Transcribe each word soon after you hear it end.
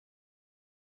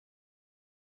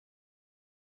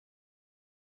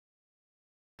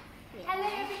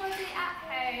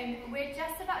We're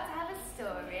just about to have a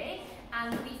story,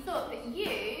 and we thought that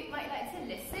you might like to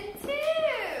listen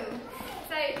too.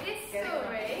 So this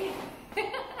story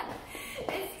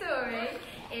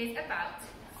is about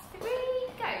 3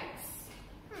 goats.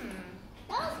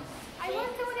 I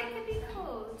wonder what it could be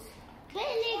called.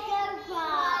 Billy Goat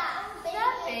Gruff. The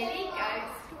Billy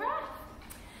Goat's Gruff.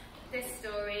 This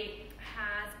story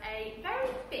has a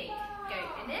very big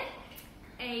goat in it,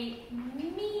 a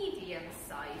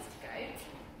medium-sized goat,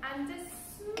 and a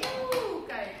small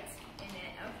goat in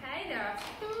it, okay? There are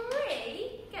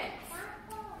 3 goats.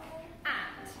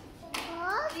 And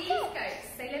these goats,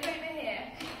 they live over here.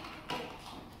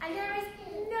 And there is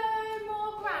no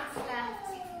more grass left.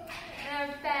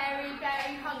 They're very,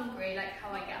 very hungry, like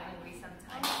how I get hungry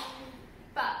sometimes.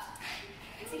 But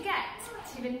to get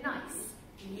to the nice,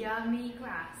 yummy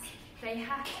grass, they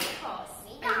have to cross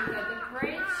over the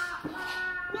bridge.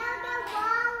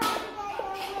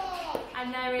 And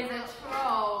there is a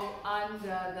troll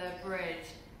under the bridge.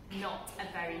 Not a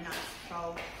very nice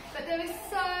troll. But they were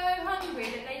so hungry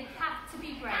that they had to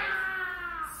be brave.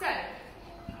 So,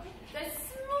 the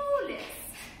smallest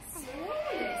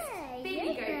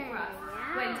baby goat Gruff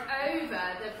went over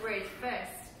the bridge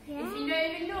first. If you know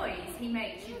the noise he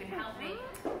makes, you can help me.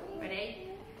 Ready?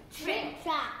 Trip,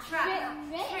 trap, trap,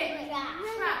 trip,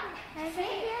 trap. And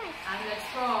the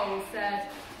troll said,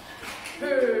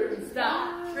 "Who's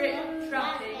that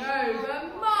trip-trapping over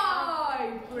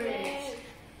my bridge?"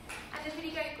 And the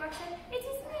Billy Goat Gruff said, "It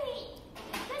is me,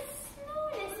 the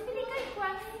smallest Billy Goat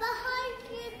Gruff."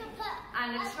 And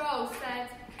the troll said,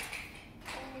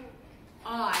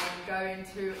 "I'm going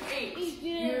to eat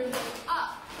you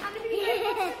up." And the Billy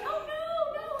Goat Gruff said, "Oh no,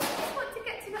 I just want to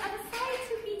get to the other side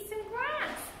to eat some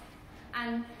grass."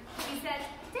 And he said,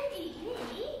 "Don't eat me,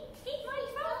 eat my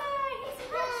brother, he's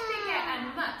much bigger and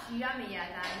much yummier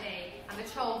than me." And the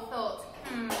troll thought,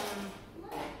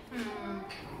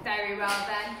 very well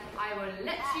then, I will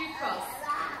let you cross.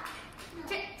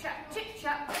 Chip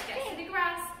chap, get to the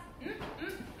grass.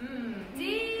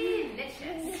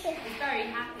 Delicious. He's very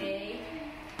happy.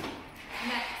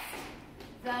 Next,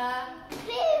 the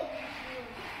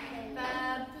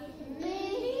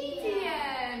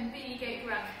medium Billy Goat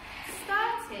Gruff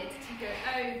started to go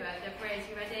over the bridge.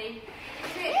 You ready?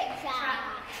 Trip, trap.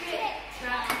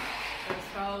 The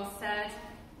troll said,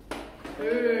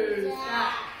 "Who's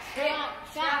that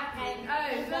trip-trapping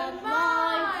over my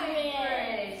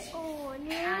bridge?"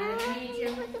 And the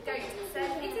medium goat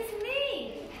said, "It is me,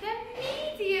 the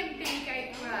medium Billy Goat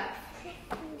Gruff.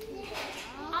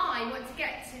 I want to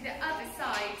get to the other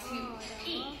side to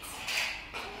eat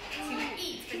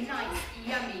the nice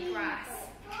yummy grass."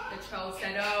 The troll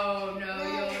said, "Oh no,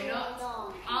 you're not.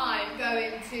 I'm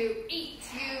going to eat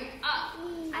you up."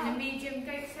 And the medium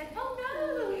goat said, "Oh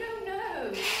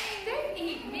no, don't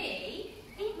eat me.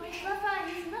 Eat my brother,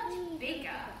 he's much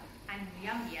bigger and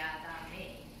yummier than me."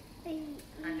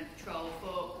 And the troll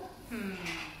thought,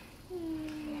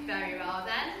 very well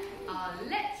then, I'll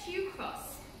let you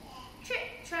cross.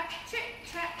 Trip, trap.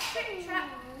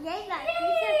 Yay!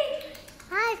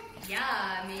 Hi.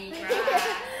 Yummy grass,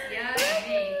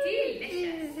 yummy,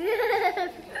 delicious.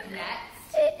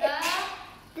 Next,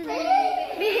 the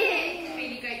big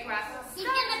Billy Goat Gruff He's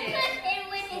gonna put it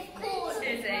when it's cold. Is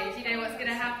he? Do you know what's going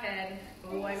to happen?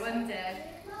 Oh, I wonder.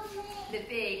 The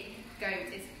big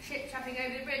goat is trip-trapping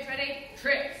over the bridge. Ready?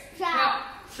 Trip,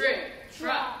 trap.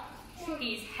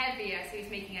 He's heavier, so he's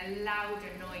making a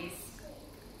louder noise.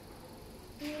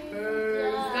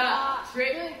 Who's that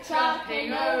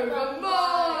trip-trapping over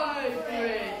my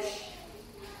bridge?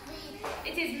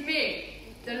 It is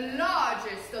me, the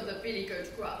largest of the Billy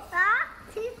Goat Gruff.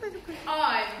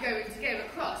 I'm going to go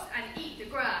across and eat the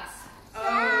grass.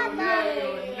 Oh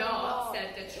no, you're not,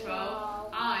 said the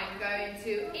troll. I'm going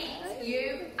to eat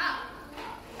you up.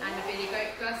 And the Billy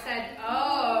Goat Gruff said,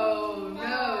 "Oh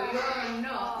no, you're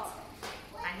not."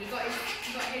 And he got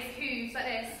his hooves like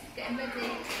this, getting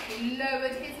ready. He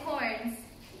lowered his horns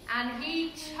and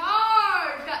he charged.